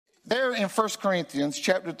There in 1 Corinthians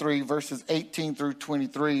chapter 3, verses 18 through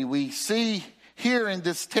 23, we see here in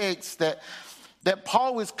this text that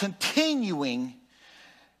Paul is continuing.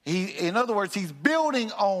 In other words, he's building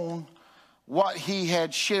on what he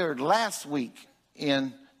had shared last week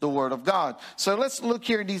in the Word of God. So let's look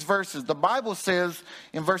here in these verses. The Bible says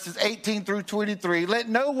in verses 18 through 23, "Let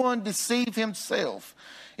no one deceive himself.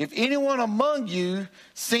 If anyone among you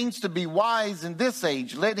seems to be wise in this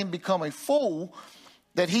age, let him become a fool,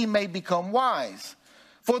 that he may become wise.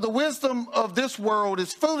 For the wisdom of this world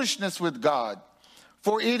is foolishness with God.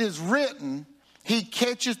 For it is written, He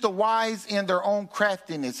catches the wise in their own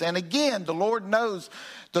craftiness. And again, the Lord knows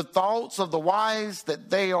the thoughts of the wise, that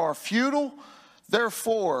they are futile.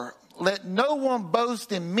 Therefore, let no one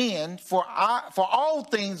boast in men, for all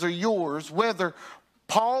things are yours, whether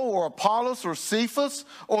Paul or Apollos or Cephas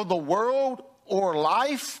or the world or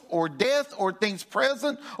life or death or things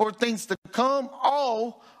present or things to come,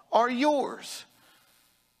 all are yours.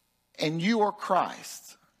 And you are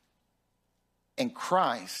Christ, and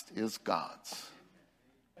Christ is God's."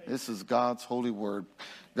 This is God's holy word.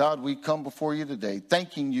 God, we come before you today,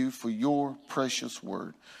 thanking you for your precious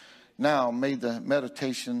word. Now may the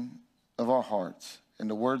meditation of our hearts and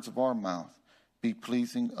the words of our mouth be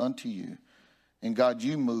pleasing unto you. And God,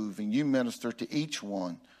 you move and you minister to each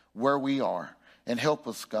one where we are. And help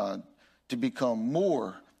us, God, to become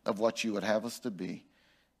more of what you would have us to be.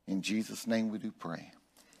 In Jesus' name we do pray.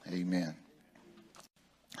 Amen.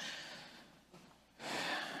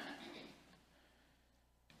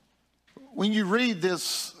 When you read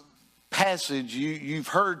this passage, you've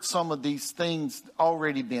heard some of these things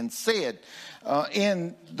already been said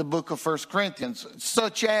in the book of 1 Corinthians,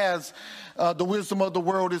 such as the wisdom of the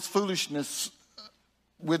world is foolishness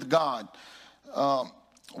with God.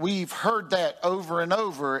 We've heard that over and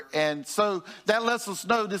over, and so that lets us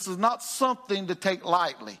know this is not something to take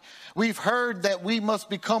lightly. We've heard that we must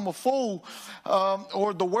become a fool,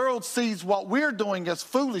 or the world sees what we're doing as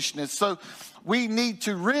foolishness. So we need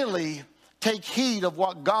to really take heed of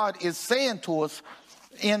what God is saying to us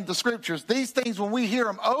in the scriptures. These things, when we hear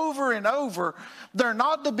them over and over, they're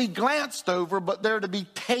not to be glanced over, but they're to be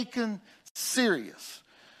taken serious.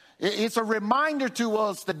 It's a reminder to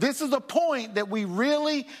us that this is a point that we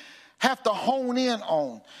really have to hone in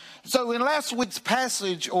on. So in last week's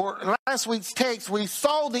passage, or last week's text, we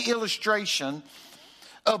saw the illustration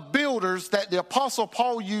of builders that the Apostle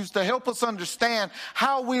Paul used to help us understand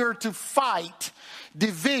how we are to fight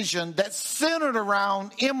division that's centered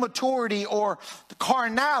around immaturity or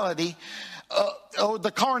carnality, or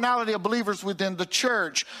the carnality of believers within the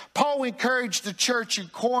church. Paul encouraged the church in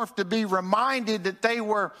Corinth to be reminded that they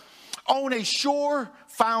were on a sure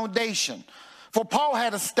foundation. For Paul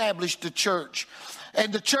had established the church,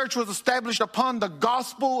 and the church was established upon the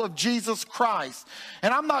gospel of Jesus Christ.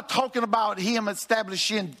 And I'm not talking about him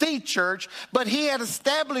establishing the church, but he had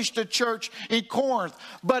established the church in Corinth,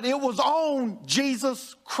 but it was on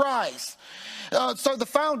Jesus Christ. So the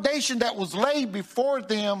foundation that was laid before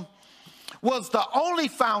them was the only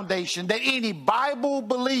foundation that any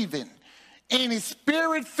Bible-believing, any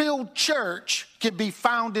spirit-filled church can be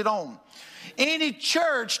founded on. Any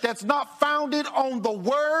church that's not founded on the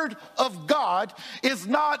Word of God is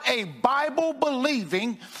not a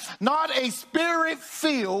Bible-believing, not a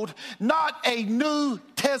Spirit-filled, not a New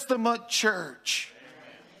Testament church.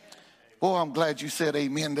 Oh, I'm glad you said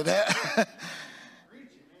amen to that.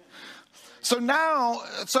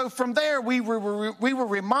 So from there, we were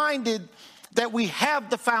reminded that we have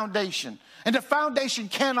the foundation, and the foundation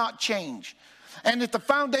cannot change. And if the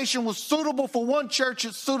foundation was suitable for one church,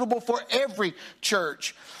 it's suitable for every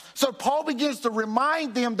church. So Paul begins to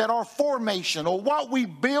remind them that our formation, or what we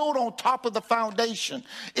build on top of the foundation,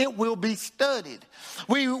 it will be studied.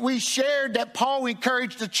 We shared that Paul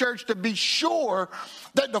encouraged the church to be sure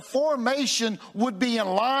that the formation would be in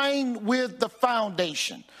line with the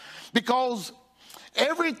foundation, because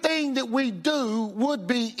everything that we do would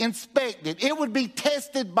be inspected. It would be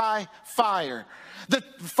tested by fire.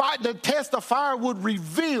 The test of fire would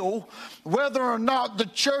reveal whether or not the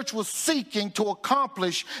church was seeking to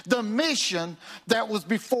accomplish the mission that was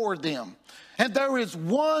before them. And there is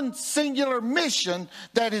one singular mission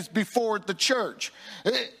that is before the church.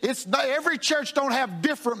 It's not, every church don't have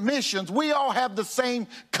different missions. We all have the same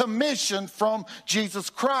commission from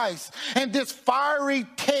Jesus Christ. And this fiery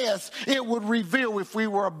test, it would reveal if we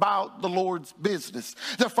were about the Lord's business.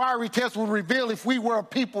 The fiery test would reveal if we were a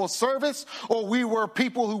people of service or we were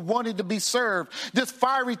people who wanted to be served. This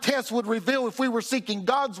fiery test would reveal if we were seeking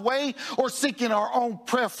God's way or seeking our own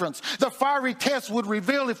preference. The fiery test would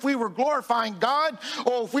reveal if we were glorifying magnifying God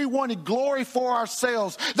or if we wanted glory for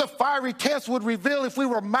ourselves. The fiery test would reveal if we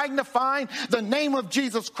were magnifying the name of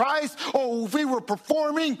Jesus Christ or if we were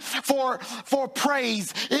performing for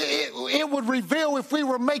praise. It would reveal if we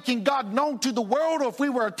were making God known to the world or if we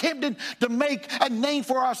were attempting to make a name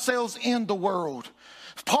for ourselves in the world.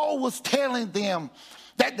 Paul was telling them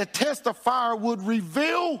that the test of fire would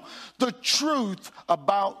reveal the truth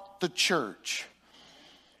about the church.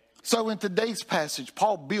 So in today's passage,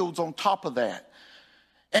 Paul builds on top of that.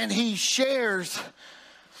 And he shares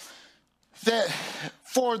that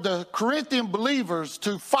for the Corinthian believers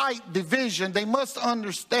to fight division, they must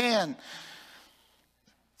understand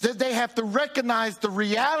that they have to recognize the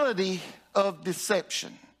reality of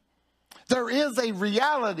deception. There is a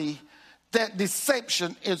reality that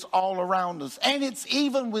deception is all around us, and it's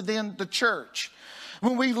even within the church.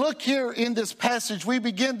 When we look here in this passage, we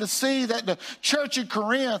begin to see that the church in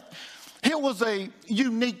Corinth, it was a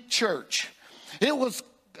unique church. It was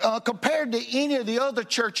compared to any of the other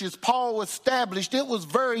churches Paul established, it was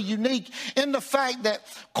very unique in the fact that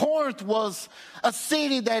Corinth was a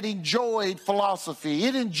city that enjoyed philosophy.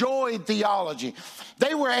 It enjoyed theology.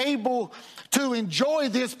 They were able to enjoy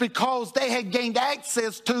this because they had gained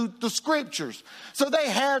access to the scriptures. So they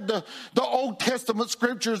had the Old Testament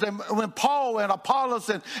scriptures, and when Paul and Apollos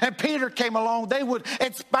and Peter came along, they would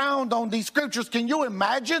expound on these scriptures. Can you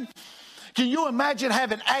imagine? Can you imagine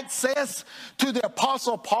having access to the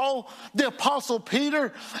Apostle Paul, the Apostle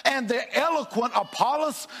Peter, and the eloquent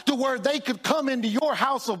Apollos to where they could come into your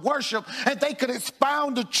house of worship and they could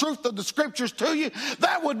expound the truth of the scriptures to you?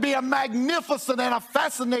 That would be a magnificent and a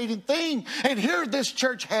fascinating thing. And here this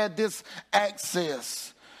church had this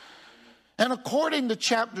access. And according to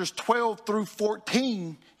chapters 12 through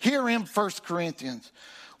 14, here in 1 Corinthians,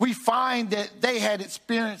 we find that they had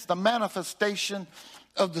experienced the manifestation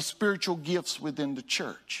of the spiritual gifts within the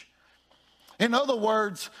church. In other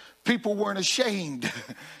words, people weren't ashamed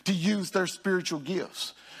to use their spiritual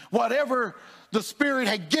gifts. Whatever the Spirit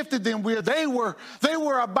had gifted them with, they were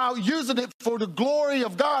about using it for the glory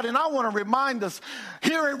of God. And I want to remind us,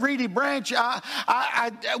 here at Reedy Branch,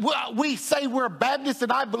 we say we're Baptist,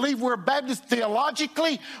 and I believe we're Baptist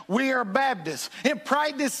theologically. We are Baptist. In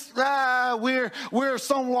practice, we're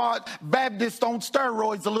somewhat Baptist on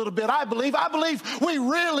steroids a little bit. I believe we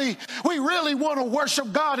really want to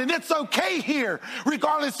worship God, and it's okay here,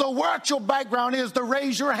 regardless of what your background is, to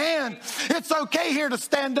raise your hand. It's okay here to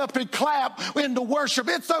stand up and clap into worship.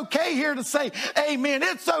 It's okay here to say amen.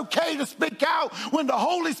 It's okay to speak out when the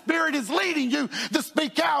Holy Spirit is leading you to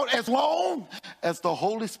speak out, as long as the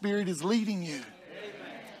Holy Spirit is leading you.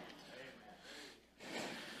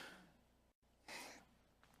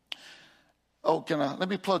 Oh, let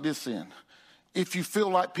me plug this in. If you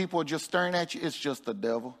feel like people are just staring at you, it's just the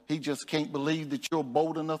devil. He just can't believe that you're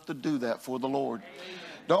bold enough to do that for the Lord.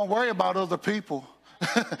 Don't worry about other people.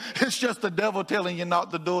 It's just the devil telling you not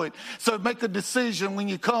to do it. So make a decision when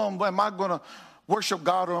you come. Am I going to worship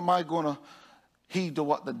God, or am I going to heed to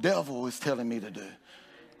what the devil is telling me to do?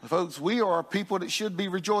 Folks, we are people that should be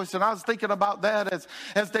rejoicing. I was thinking about that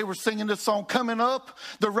as they were singing this song, Coming Up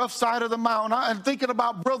the Rough Side of the Mountain. I'm thinking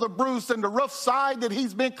about Brother Bruce and the rough side that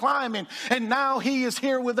he's been climbing. And now he is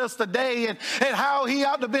here with us today, and how he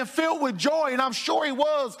ought to have been filled with joy. And I'm sure he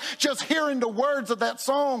was, just hearing the words of that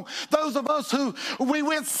song. Those of us we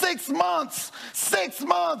went 6 months,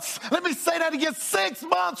 let me say that again, 6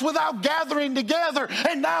 months without gathering together.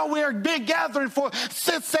 And now we are big gathering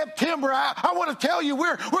since September. I want to tell you,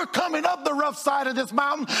 we're coming up the rough side of this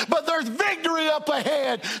mountain, but there's victory up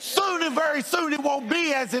ahead. Soon and very soon it won't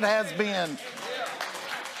be as it has been.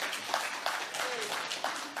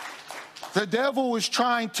 The devil is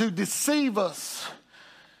trying to deceive us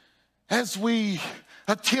as we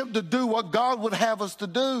attempt to do what God would have us to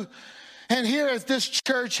do. And here, as this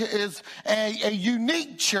church is a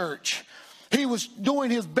unique church, he was doing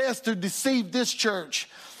his best to deceive this church.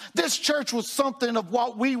 This church was something of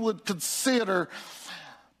what we would consider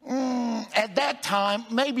at that time,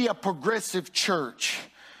 maybe a progressive church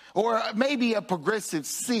or maybe a progressive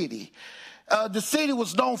city. The city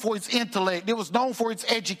was known for its intellect. It was known for its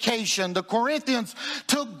education. The Corinthians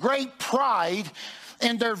took great pride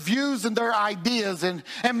in their views and their ideas. And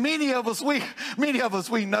many of us,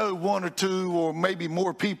 we know one or two or maybe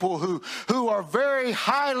more people who are very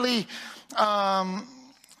highly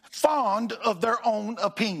fond of their own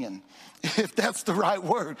opinion. if that's the right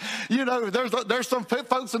word. You know, there's some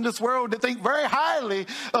folks in this world that think very highly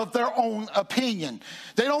of their own opinion.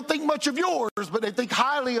 They don't think much of yours, but they think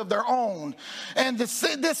highly of their own. And this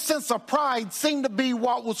sense of pride seemed to be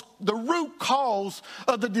what was the root cause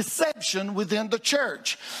of the deception within the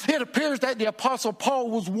church. It appears that the Apostle Paul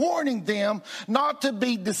was warning them not to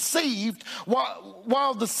be deceived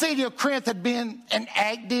while the city of Corinth had been an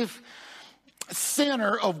active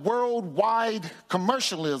center of worldwide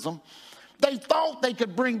commercialism. They thought they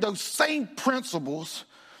could bring those same principles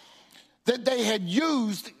that they had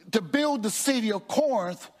used to build the city of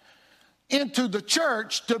Corinth into the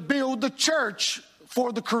church to build the church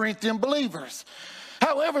for the Corinthian believers.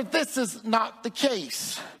 However, this is not the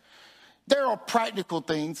case. There are practical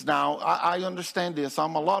things. Now, I understand this.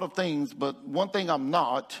 I'm a lot of things, but one thing I'm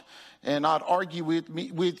not, and I'd argue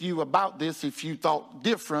with you about this if you thought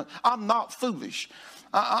different. I'm not foolish.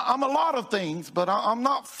 I'm a lot of things, but I'm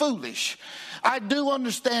not foolish. I do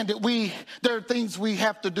understand that there are things we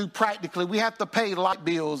have to do practically. We have to pay light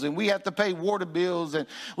bills, and we have to pay water bills, and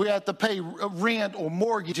we have to pay rent or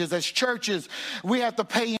mortgages. As churches, we have to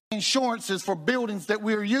pay insurances for buildings that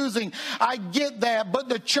we're using. I get that, but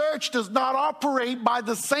the church does not operate by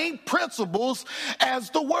the same principles as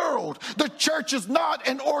the world. The church is not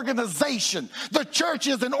an organization. The church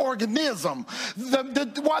is an organism.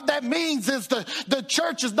 What that means is the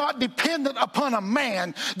church is not dependent upon a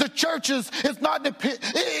man. The church is not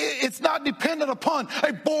dependent upon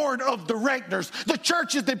a board of directors. The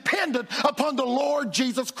church is dependent upon the Lord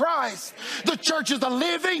Jesus Christ. The church is a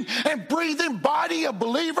living and breathing body of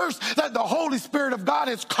believers that the Holy Spirit of God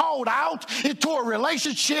has called out into a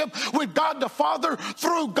relationship with God the Father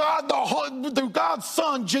through God's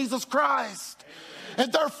Son, Jesus Christ.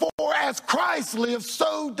 And therefore, as Christ lives,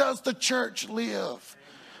 so does the church live.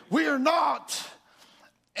 We are not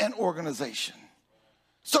an organization.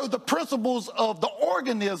 So the principles of the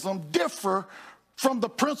organism differ from the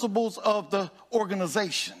principles of the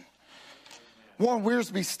organization. Warren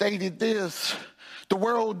Wiersbe stated this: the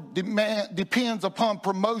world depends upon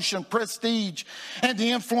promotion, prestige, and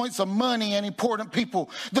the influence of money and important people.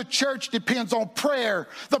 The church depends on prayer,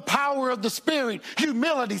 the power of the Spirit,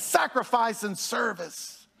 humility, sacrifice, and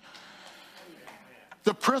service.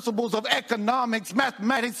 The principles of economics,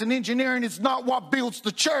 mathematics, and engineering is not what builds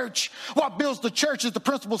the church. What builds the church is the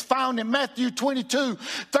principles found in Matthew 22,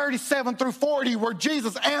 37 through 40, where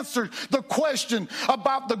Jesus answered the question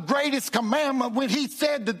about the greatest commandment when he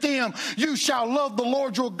said to them, "You shall love the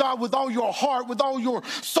Lord your God with all your heart, with all your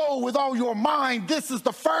soul, with all your mind. This is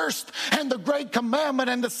the first and the great commandment,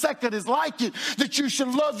 and the second is like it, that you should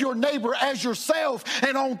love your neighbor as yourself.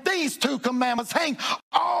 And on these two commandments hang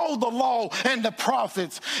all the law and the prophets."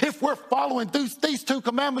 If we're following these two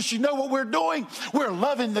commandments, you know what we're doing? We're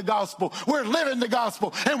loving the gospel, we're living the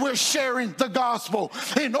gospel, and we're sharing the gospel.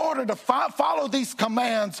 In order to follow these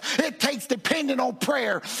commands, it takes depending on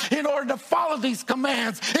prayer. In order to follow these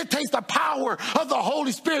commands, it takes the power of the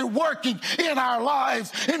Holy Spirit working in our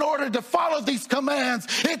lives. In order to follow these commands,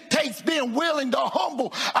 it takes being willing to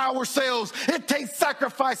humble ourselves. It takes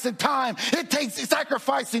sacrificing time. It takes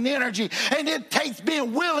sacrificing energy. And it takes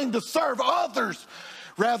being willing to serve others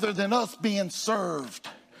rather than us being served.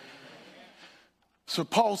 So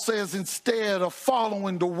Paul says, instead of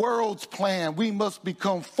following the world's plan, we must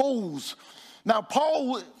become fools. Now,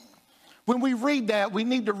 Paul, when we read that, we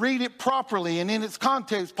need to read it properly. And in its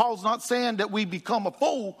context, Paul's not saying that we become a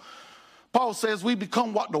fool. Paul says we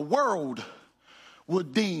become what the world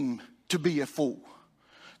would deem to be a fool.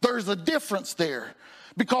 There's a difference there,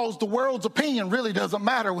 because the world's opinion really doesn't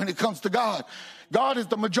matter when it comes to God. God is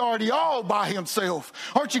the majority all by himself.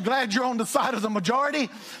 Aren't you glad you're on the side of the majority?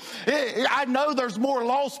 I know there's more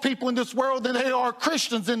lost people in this world than there are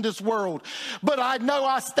Christians in this world. But I know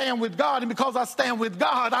I stand with God, and because I stand with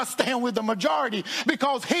God, I stand with the majority,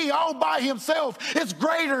 because he all by himself is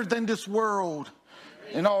greater than this world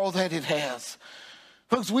and all that it has.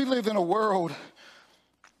 Folks, we live in a world,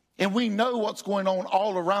 and we know what's going on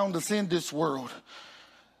all around us in this world.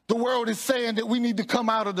 The world is saying that we need to come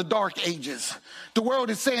out of the dark ages. The world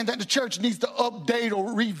is saying that the church needs to update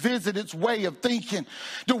or revisit its way of thinking.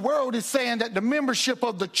 The world is saying that the membership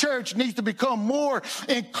of the church needs to become more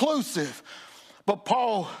inclusive. But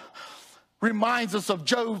Paul reminds us of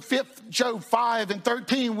Job 5 and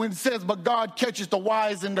 13 when it says, "But God catches the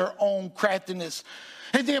wise in their own craftiness."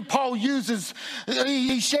 And then Paul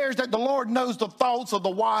he shares that the Lord knows the thoughts of the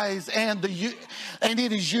wise and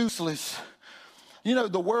it is useless. You know,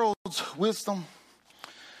 the world's wisdom,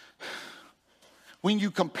 when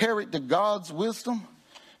you compare it to God's wisdom,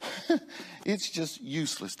 it's just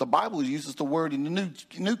useless. The Bible uses the word in the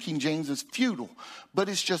New King James as futile, but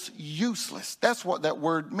it's just useless. That's what that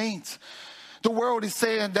word means. The world is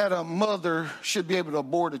saying that a mother should be able to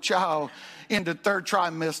abort a child in the third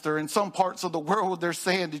trimester. In some parts of the world, they're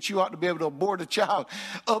saying that you ought to be able to abort a child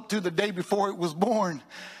up to the day before it was born.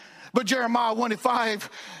 But Jeremiah 1:5,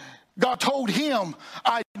 God told him,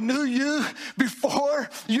 I knew you before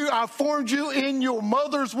I formed you in your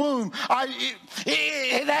mother's womb.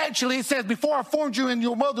 It says, before I formed you in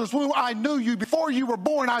your mother's womb, I knew you. Before you were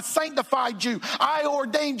born, I sanctified you. I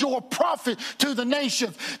ordained you a prophet to the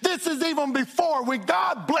nations. This is even before, when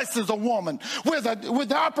God blesses a woman with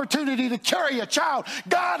the opportunity to carry a child,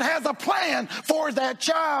 God has a plan for that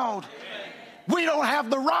child. We don't have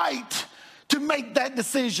the right to make that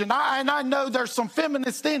decision. I know there's some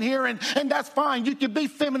feminists in here, and that's fine. You can be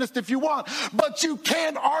feminist if you want, but you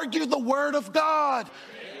can't argue the word of God.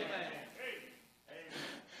 Amen.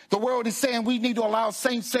 The world is saying we need to allow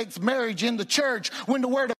same-sex marriage in the church when the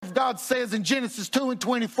word of God says in Genesis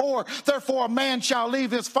 2:24, therefore a man shall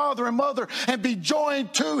leave his father and mother and be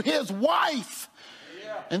joined to his wife,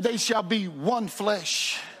 and they shall be one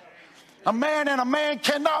flesh. A man and a man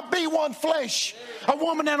cannot be one flesh. A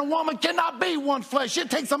woman and a woman cannot be one flesh.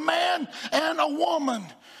 It takes a man and a woman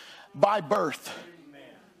by birth.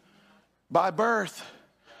 By birth.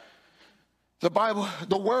 The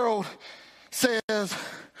world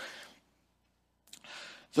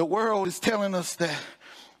is telling us that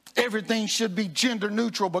everything should be gender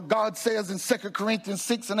neutral, but God says in 2 Corinthians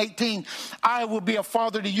 6:18, I will be a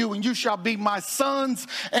father to you, and you shall be my sons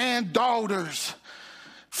and daughters.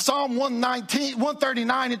 Psalm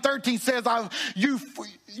 139:13 says, you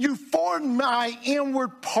formed my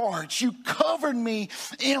inward parts. You covered me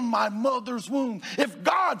in my mother's womb. If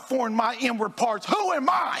God formed my inward parts, who am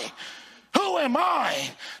I? Who am I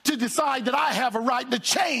to decide that I have a right to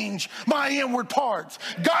change my inward parts?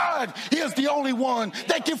 God is the only one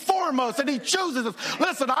that can form us, and he chooses us.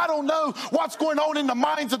 Listen, I don't know what's going on in the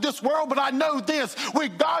minds of this world, but I know this.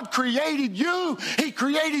 When God created you, he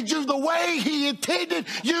created you the way he intended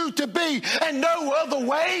you to be, and no other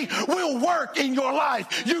way will work in your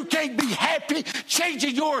life. You can't be happy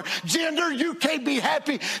changing your gender. You can't be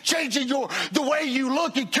happy changing the way you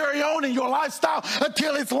look and carry on in your lifestyle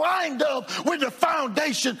until it's lined up with the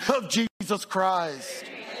foundation of Jesus Christ.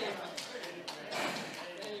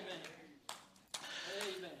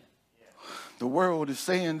 The world is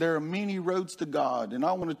saying there are many roads to God. And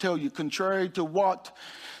I want to tell you, contrary to what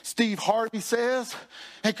Steve Harvey says,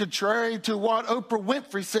 and contrary to what Oprah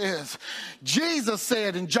Winfrey says, Jesus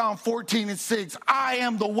said in John 14:6, I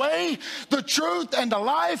am the way, the truth, and the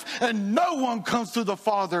life, and no one comes to the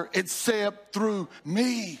Father except through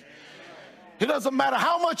me. It doesn't matter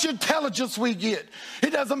how much intelligence we get.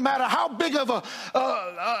 It doesn't matter how big of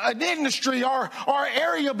an industry our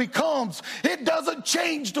area becomes. It doesn't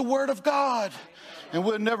change the Word of God. And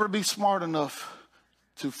we'll never be smart enough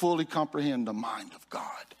to fully comprehend the mind of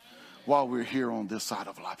God while we're here on this side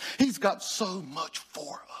of life. He's got so much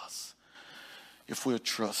for us if we'll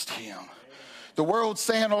trust him. The world's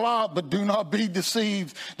saying a lot, but do not be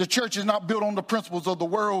deceived. The church is not built on the principles of the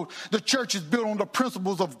world. The church is built on the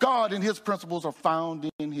principles of God, and his principles are found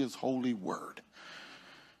in his holy word.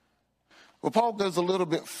 Well, Paul goes a little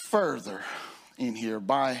bit further in here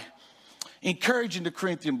by encouraging the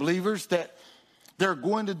Corinthian believers that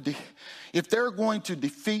if they're going to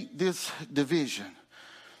defeat this division,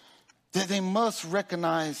 that they must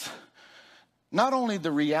recognize not only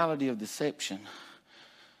the reality of deception,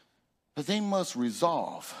 but they must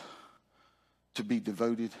resolve to be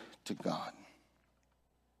devoted to God.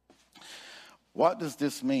 What does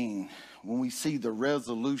this mean when we see the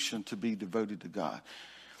resolution to be devoted to God?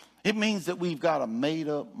 It means that we've got a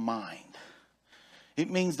made-up mind. It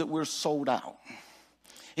means that we're sold out.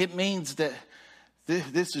 It means that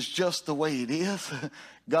this is just the way it is.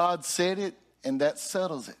 God said it, and that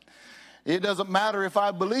settles it. It doesn't matter if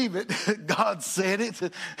I believe it. God said it,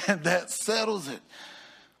 and that settles it.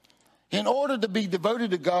 In order to be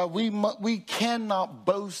devoted to God, we cannot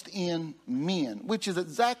boast in men, which is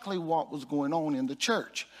exactly what was going on in the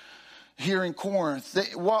church here in Corinth.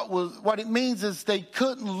 What it means is they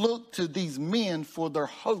couldn't look to these men for their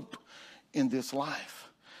hope in this life.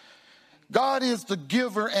 God is the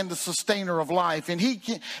giver and the sustainer of life, and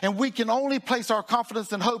we can only place our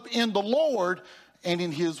confidence and hope in the Lord and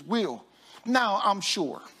in his will. Now, I'm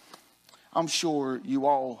sure you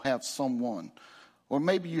all have someone, or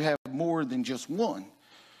maybe you have more than just one,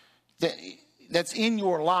 that's in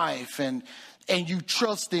your life, and and you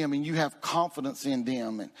trust them and you have confidence in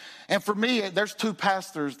them. And for me, there's two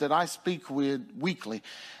pastors that I speak with weekly,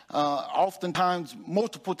 oftentimes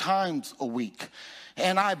multiple times a week.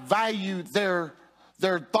 And I value their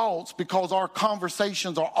thoughts because our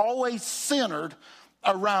conversations are always centered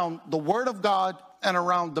around the Word of God and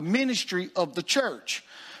around the ministry of the church.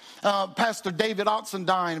 Pastor David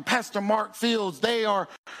Oxendine and Pastor Mark Fields, they are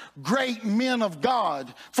great men of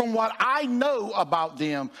God. From what I know about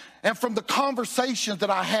them and from the conversations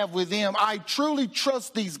that I have with them, I truly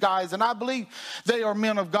trust these guys, and I believe they are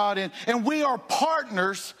men of God, and we are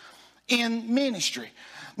partners in ministry.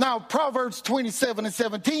 Now, Proverbs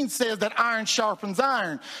 27:17 says that iron sharpens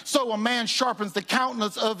iron. So a man sharpens the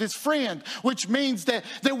countenance of his friend, which means that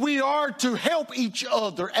we are to help each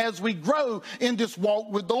other as we grow in this walk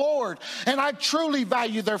with the Lord. And I truly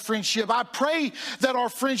value their friendship. I pray that our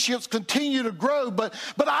friendships continue to grow, but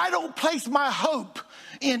I don't place my hope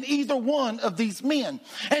in either one of these men.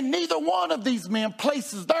 And neither one of these men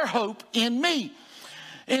places their hope in me.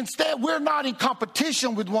 Instead, we're not in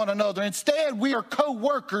competition with one another. Instead, we are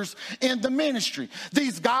co-workers in the ministry.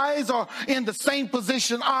 These guys are in the same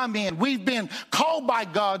position I'm in. We've been called by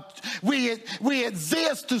God. We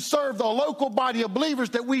exist to serve the local body of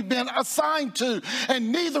believers that we've been assigned to.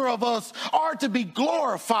 And neither of us are to be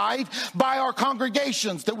glorified by our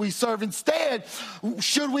congregations that we serve. Instead,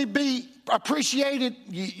 should we be appreciated?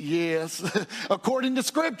 Yes. According to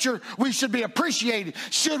Scripture, we should be appreciated.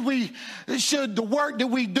 Should the work that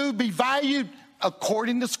we do be valued?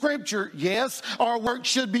 According to Scripture, yes, our work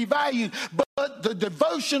should be valued. But the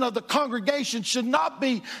devotion of the congregation should not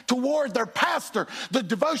be toward their pastor. The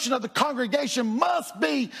devotion of the congregation must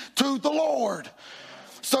be to the Lord.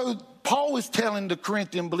 So Paul is telling the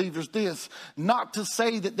Corinthian believers this, not to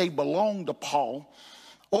say that they belong to Paul,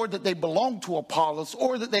 or that they belong to Apollos,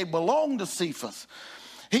 or that they belong to Cephas.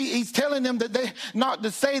 He's telling them that they, not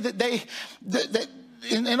to say that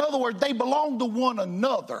in other words, they belong to one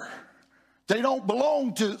another. They don't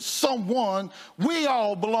belong to someone. We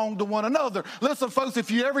all belong to one another. Listen, folks,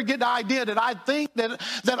 if you ever get the idea that I think that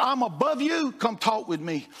I'm above you, come talk with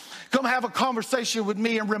me. Come have a conversation with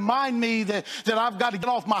me and remind me that I've got to get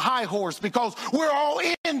off my high horse, because we're all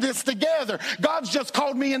in this together. God's just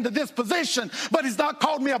called me into this position, but he's not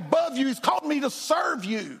called me above you. He's called me to serve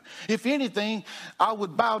you. If anything, I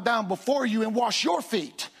would bow down before you and wash your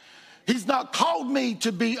feet. He's not called me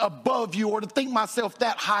to be above you or to think myself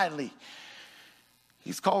that highly.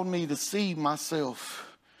 He's called me to see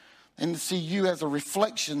myself and to see you as a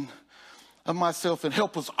reflection of myself, and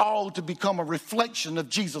help us all to become a reflection of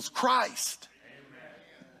Jesus Christ.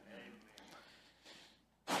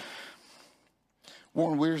 Amen.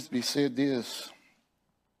 Warren Wiersbe said this: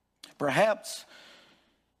 perhaps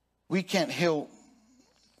we can't help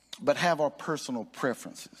but have our personal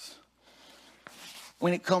preferences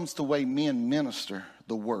when it comes to the way men minister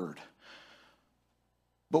the word.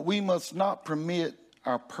 But we must not permit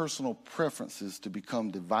our personal preferences to become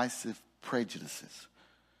divisive prejudices.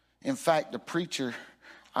 In fact, the preacher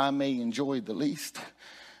I may enjoy the least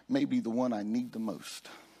may be the one I need the most.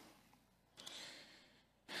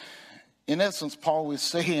 In essence, Paul is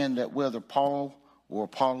saying that whether Paul or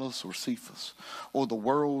Apollos or Cephas, or the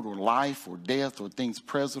world or life or death or things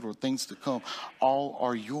present or things to come, all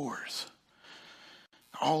are yours.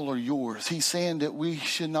 All are yours. He's saying that we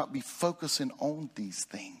should not be focusing on these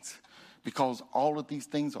things, because all of these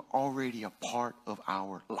things are already a part of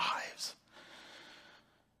our lives.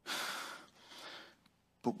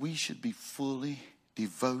 But we should be fully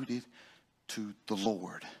devoted to the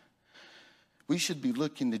Lord. We should be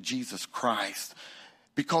looking to Jesus Christ,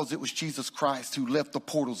 because it was Jesus Christ who left the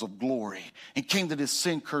portals of glory and came to this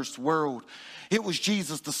sin-cursed world. It was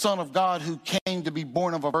Jesus, the Son of God, who came to be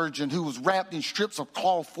born of a virgin, who was wrapped in strips of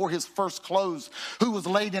cloth for his first clothes, who was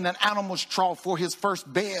laid in an animal's trough for his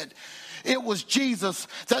first bed. It was Jesus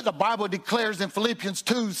that the Bible declares in Philippians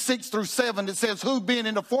 2:6-7. It says, who being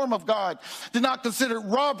in the form of God did not consider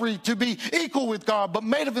robbery to be equal with God, but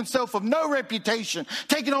made of himself of no reputation,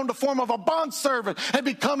 taking on the form of a bondservant and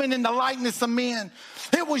becoming in the likeness of men.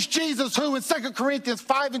 It was Jesus who in 2 Corinthians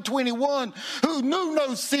 5:21, who knew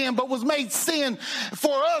no sin, but was made sin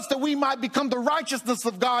for us that we might become the righteousness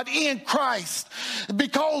of God in Christ.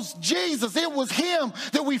 Because Jesus, it was him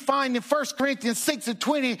that we find in 1 Corinthians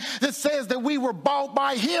 6:20 that says that we were bought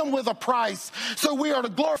by him with a price. So we are to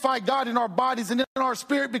glorify God in our bodies and in our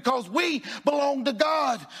spirit, because we belong to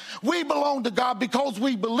God. We belong to God because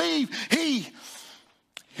we believe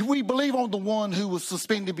We believe on the one who was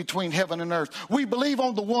suspended between heaven and earth. We believe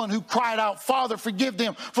on the one who cried out, Father, forgive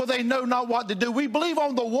them, for they know not what to do. We believe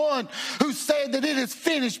on the one who said that it is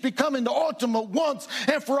finished, becoming the ultimate once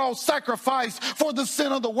and for all sacrifice for the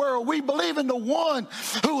sin of the world. We believe in the one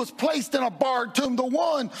who was placed in a barred tomb, the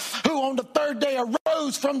one who on the third day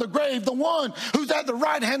arose from the grave, the one who's at the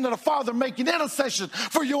right hand of the Father making intercession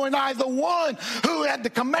for you and I, the one who at the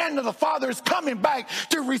command of the Father is coming back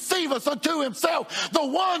to receive us unto himself. The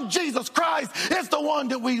one, Jesus Christ, is the one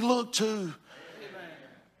that we look to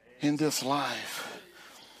in this life.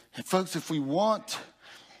 And folks, if we want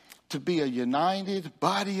to be a united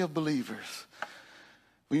body of believers,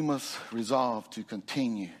 we must resolve to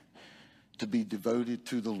continue to be devoted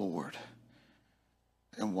to the Lord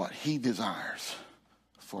and what he desires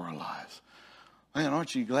for our lives. Man,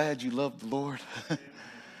 aren't you glad you love the Lord?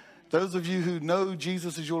 Those of you who know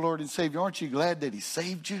Jesus as your Lord and Savior, aren't you glad that he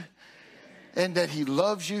saved you and that he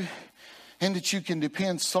loves you and that you can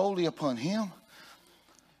depend solely upon him?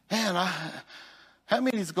 Man, how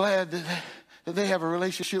many is glad that they have a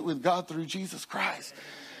relationship with God through Jesus Christ?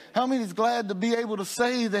 How many is glad to be able to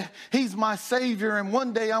say that he's my Savior and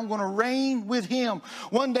one day I'm going to reign with him.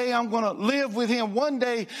 One day I'm going to live with him. One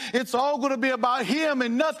day it's all going to be about him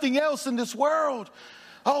and nothing else in this world.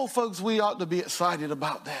 Oh, folks, we ought to be excited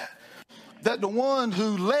about that. That the one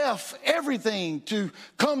who left everything to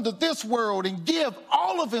come to this world and give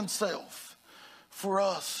all of himself for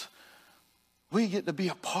us, we get to be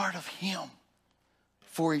a part of him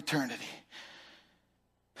for eternity.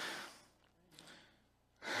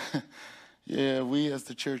 Yeah, we as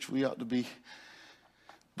the church, we ought to be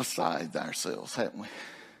beside ourselves, haven't we?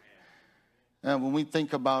 And when we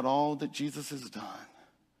think about all that Jesus has done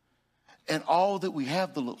and all that we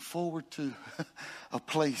have to look forward to, a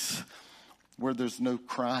place where there's no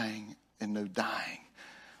crying and no dying,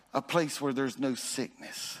 a place where there's no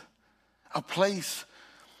sickness, a place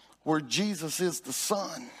where Jesus is the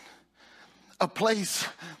sun, a place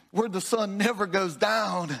where the sun never goes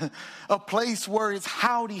down, a place where it's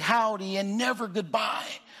howdy, howdy, and never goodbye,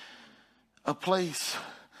 a place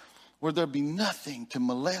where there be nothing to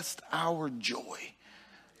molest our joy.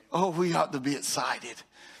 Oh, we ought to be excited.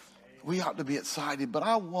 We ought to be excited, but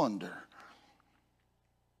I wonder,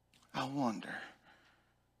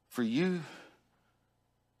 for you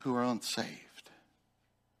who are unsaved,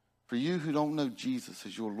 for you who don't know Jesus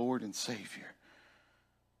as your Lord and Savior,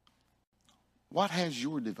 what has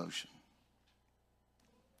your devotion?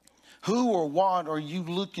 Who or what are you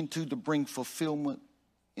looking to bring fulfillment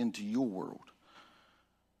into your world?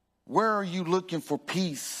 Where are you looking for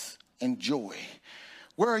peace and joy?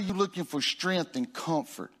 Where are you looking for strength and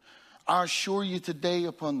comfort? I assure you today,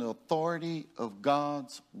 upon the authority of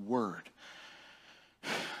God's word,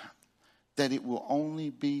 that it will only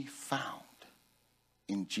be found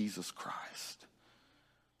in Jesus Christ.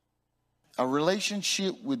 A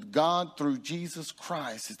relationship with God through Jesus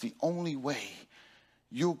Christ is the only way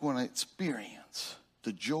you're going to experience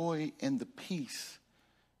the joy and the peace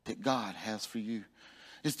that God has for you.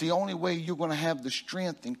 It's the only way you're going to have the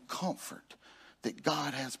strength and comfort that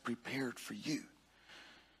God has prepared for you.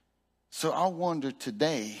 So I wonder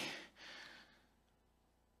today,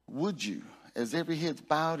 would you, as every head's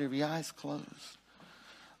bowed, every eye's closed,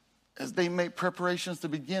 as they make preparations to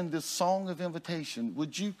begin this song of invitation,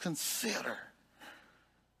 would you consider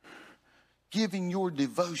giving your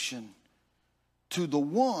devotion to the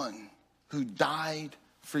one who died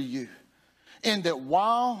for you? And that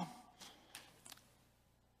while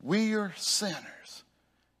we are sinners,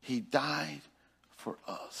 he died for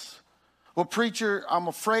us. Well, preacher, I'm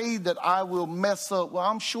afraid that I will mess up. Well,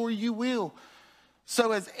 I'm sure you will.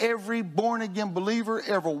 So has every born-again believer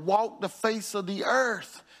ever walked the face of the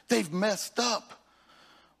earth. They've messed up.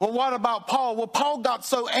 Well, what about Paul? Well, Paul got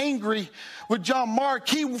so angry with John Mark,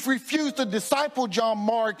 he refused to disciple John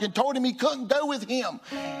Mark and told him he couldn't go with him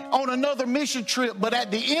on another mission trip. But at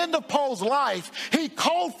the end of Paul's life, he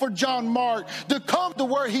called for John Mark to come to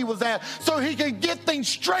where he was at so he could get things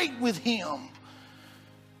straight with him.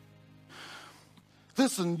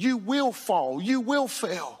 Listen, you will fall, you will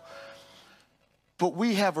fail. But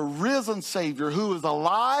we have a risen Savior who is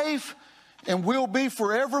alive and will be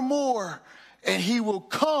forevermore. And he will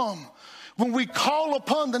come when we call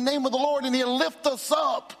upon the name of the Lord, and he'll lift us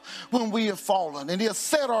up when we have fallen, and he'll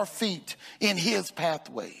set our feet in his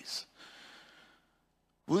pathways.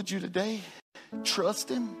 Would you today trust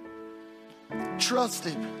him? Trust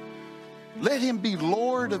him. Let him be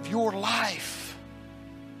Lord of your life.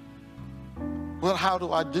 Well, how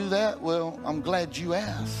do I do that? Well, I'm glad you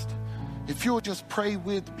asked. If you'll just pray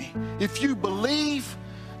with me. If you believe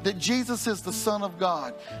that Jesus is the Son of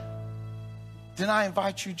God, then I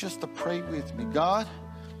invite you just to pray with me. God,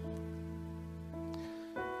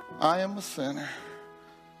 I am a sinner.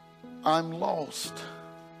 I'm lost.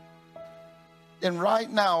 And right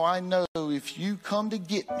now I know if you come to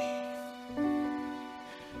get me,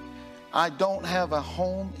 I don't have a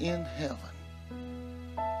home in heaven.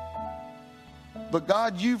 But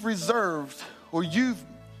God, you've reserved, or you've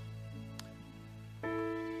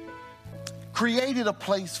created a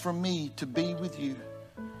place for me to be with you.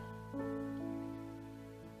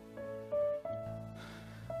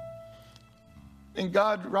 And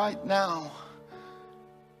God, right now,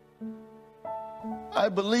 I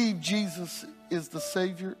believe Jesus is the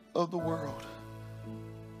Savior of the world.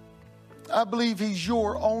 I believe He's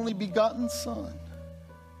your only begotten Son,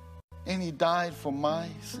 and He died for my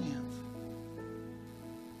sins.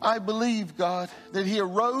 I believe, God, that He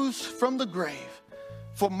arose from the grave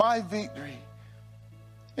for my victory,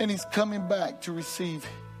 and He's coming back to receive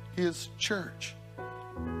His church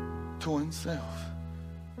to Himself.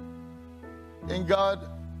 And God,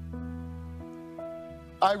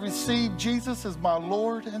 I receive Jesus as my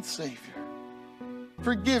Lord and Savior.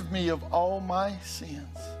 Forgive me of all my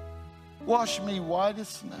sins. Wash me white as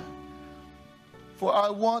snow, for I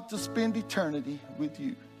want to spend eternity with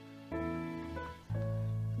you.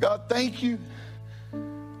 God, thank you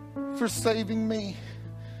for saving me.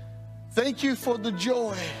 Thank you for the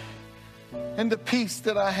joy and the peace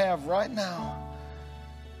that I have right now.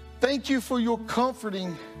 Thank you for your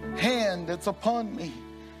comforting hand that's upon me.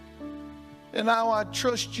 And now I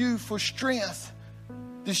trust you for strength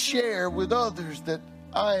to share with others that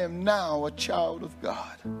I am now a child of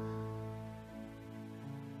God.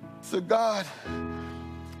 So God,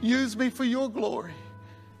 use me for your glory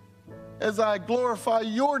as I glorify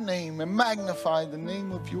your name and magnify the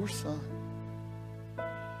name of your Son.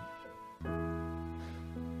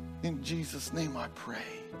 In Jesus' name I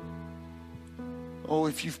pray. Oh,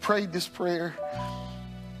 if you've prayed this prayer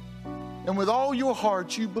and with all your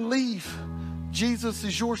heart you believe Jesus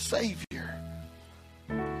is your Savior,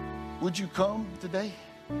 would you come today?